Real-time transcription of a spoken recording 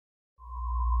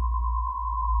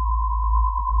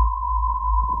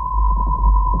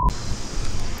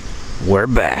We're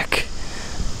back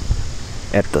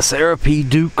at the Sarah P.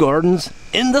 Duke Gardens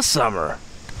in the summer.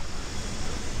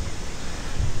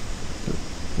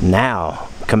 Now,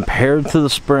 compared to the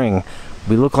spring,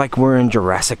 we look like we're in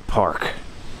Jurassic Park.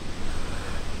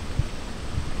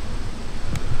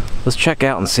 Let's check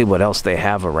out and see what else they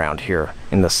have around here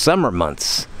in the summer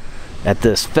months at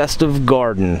this festive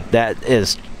garden that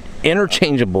is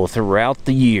interchangeable throughout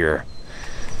the year.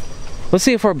 Let's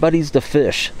see if our buddies the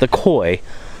fish, the koi,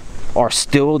 are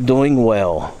still doing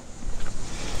well.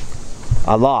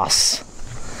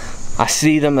 Alas, I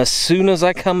see them as soon as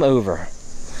I come over.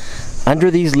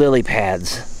 Under these lily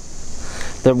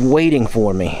pads. They're waiting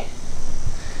for me.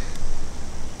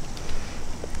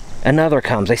 Another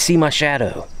comes. I see my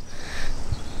shadow.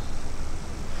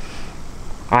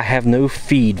 I have no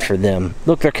feed for them.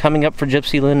 Look, they're coming up for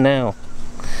Gypsy Lynn now.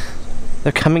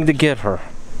 They're coming to get her.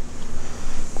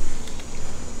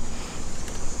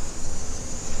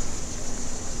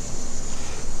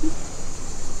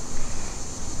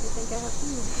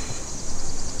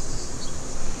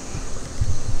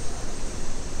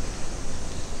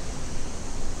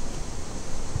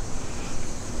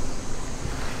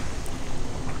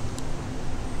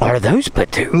 Are those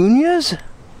petunias?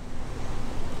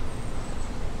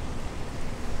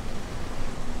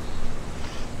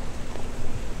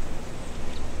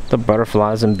 The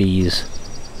butterflies and bees.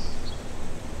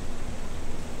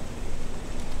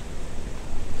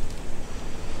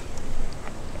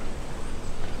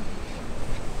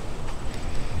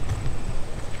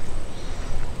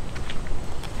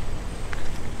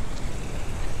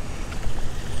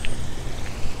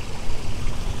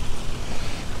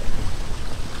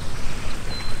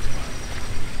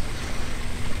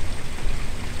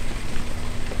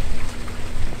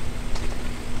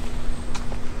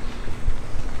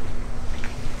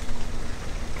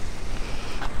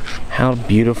 How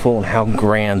beautiful and how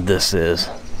grand this is.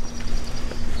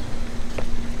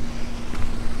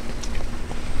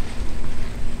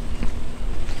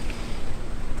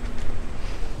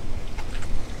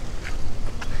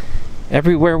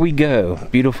 Everywhere we go,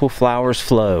 beautiful flowers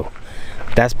flow.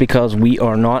 That's because we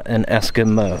are not an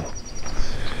Eskimo.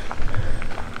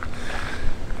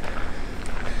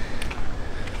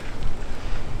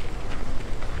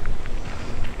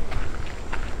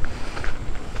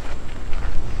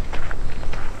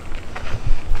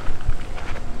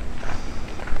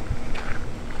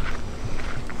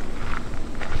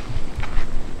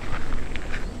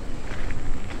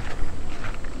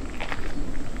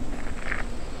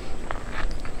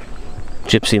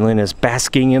 Gypsy Lynn is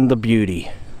basking in the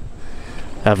beauty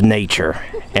of nature,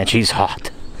 and she's hot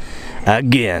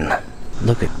again.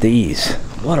 Look at these.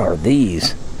 What are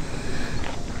these?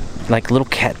 Like little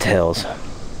cattails.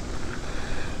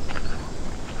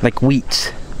 Like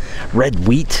wheats. Red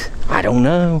wheat? I don't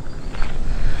know.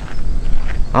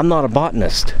 I'm not a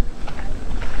botanist.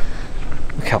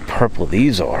 Look how purple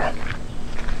these are.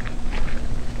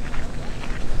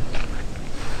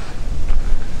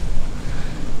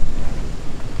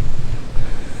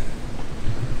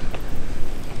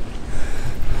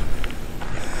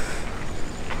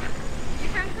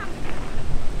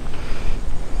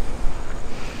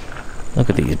 Look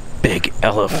at these big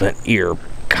elephant ear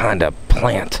kind of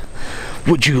plant.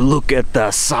 Would you look at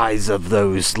the size of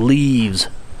those leaves?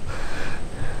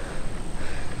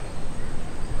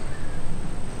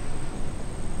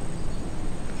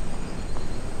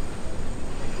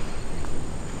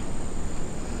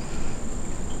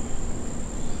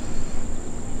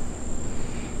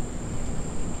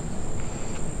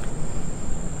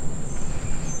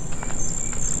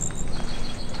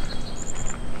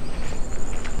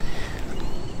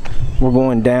 We're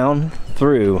going down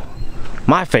through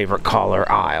my favorite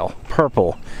color aisle,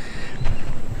 purple.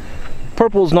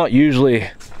 Purple is not usually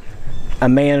a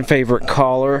man favorite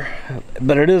color,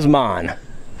 but it is mine.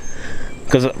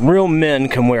 Because real men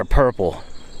can wear purple.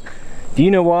 Do you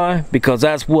know why? Because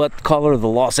that's what color the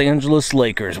Los Angeles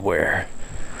Lakers wear.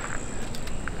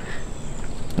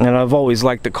 And I've always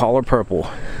liked the color purple.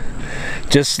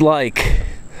 Just like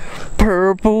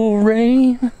purple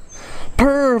rain,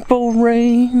 purple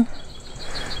rain.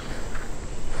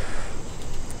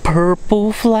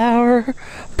 Purple flower,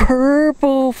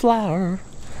 purple flower.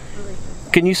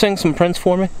 Can you sing some Prince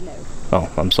for me? No. Oh,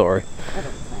 I'm sorry. I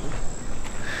don't sing.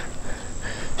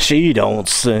 She don't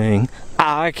sing,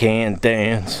 I can't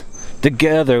dance.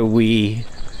 Together we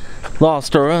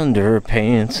lost our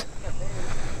underpants.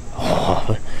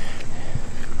 Oh,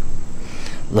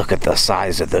 look at the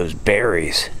size of those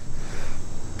berries.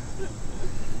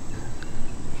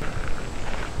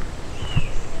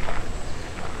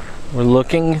 We're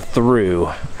looking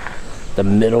through the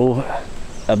middle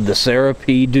of the Sarah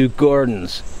P. Duke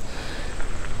Gardens.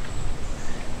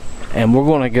 And we're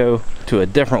going to go to a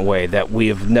different way that we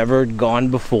have never gone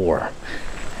before.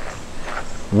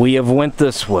 We have went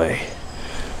this way.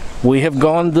 We have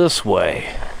gone this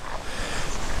way.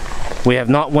 We have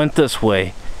not went this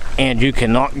way, and you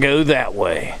cannot go that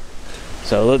way.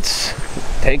 So let's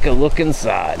take a look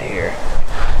inside here.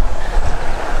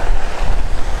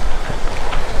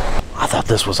 I thought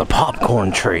this was a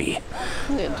popcorn tree.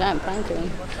 Look at a giant pine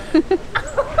cone.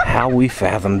 How we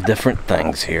fathom different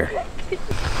things here.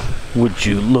 Would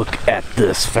you look at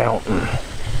this fountain?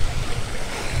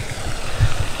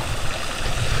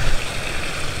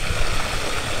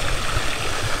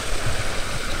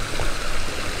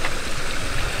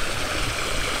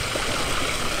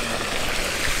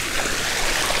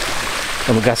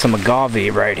 And we got some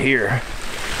agave right here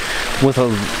with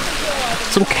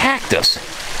some cactus.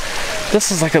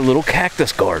 This is like a little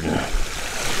cactus garden.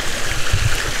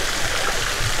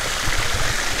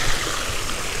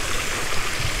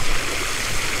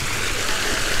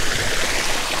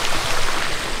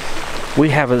 We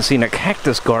haven't seen a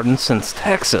cactus garden since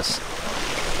Texas.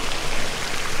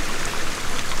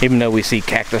 Even though we see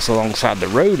cactus alongside the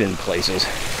road in places.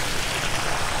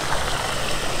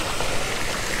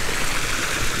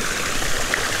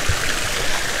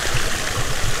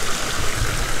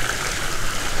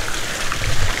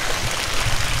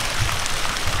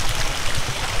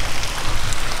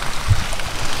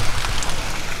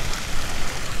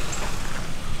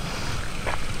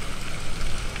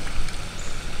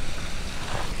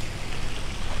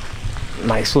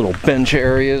 Nice little bench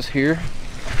areas here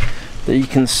that you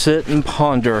can sit and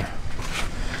ponder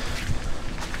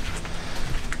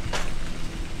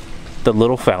the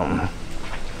little fountain.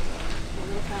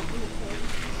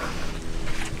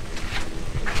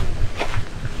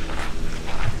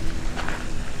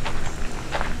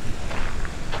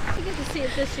 I get to see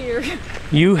it this year.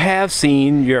 You have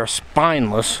seen your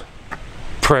spineless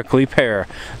prickly pear.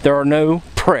 There are no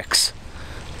pricks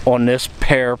on this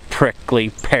prickly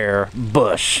pear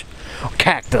bush.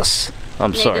 Cactus.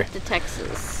 I'm sorry. Native to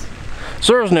Texas.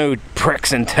 So there's no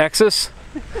pricks in Texas.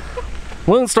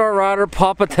 Lone Star Rider,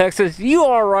 Papa, Texas, you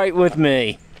are right with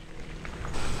me.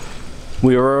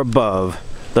 We are above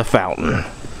the fountain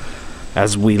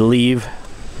as we leave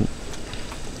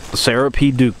Sarah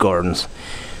P. Duke Gardens.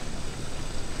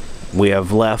 We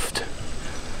have left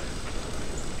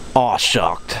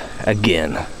awe-shocked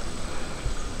again.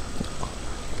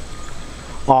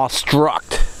 Awe-struck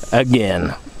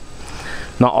again.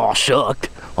 Not awe-shucked.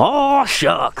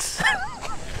 Awe-shucks.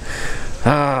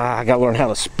 I gotta learn how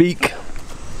to speak.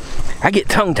 I get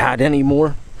tongue-tied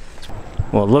anymore.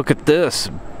 Well, look at this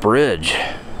bridge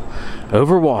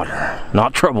over water,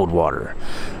 not troubled water.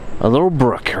 A little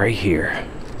brook right here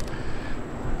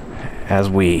as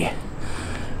we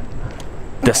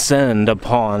descend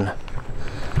upon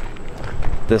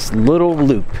this little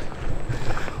loop.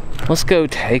 Let's go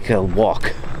take a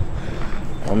walk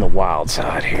on the wild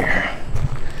side here.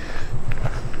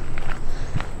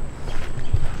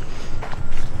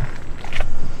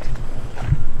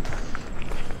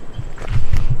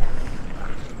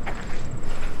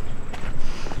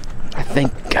 I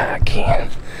think I can.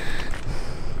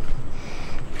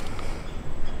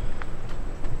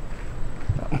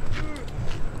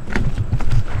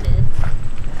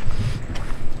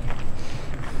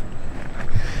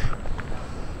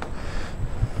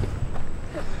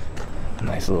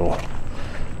 Nice little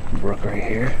brook right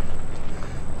here.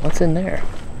 What's in there?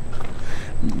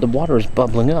 The water is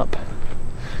bubbling up.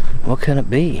 What can it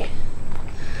be?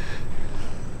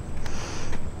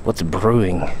 What's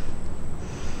brewing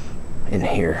in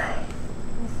here?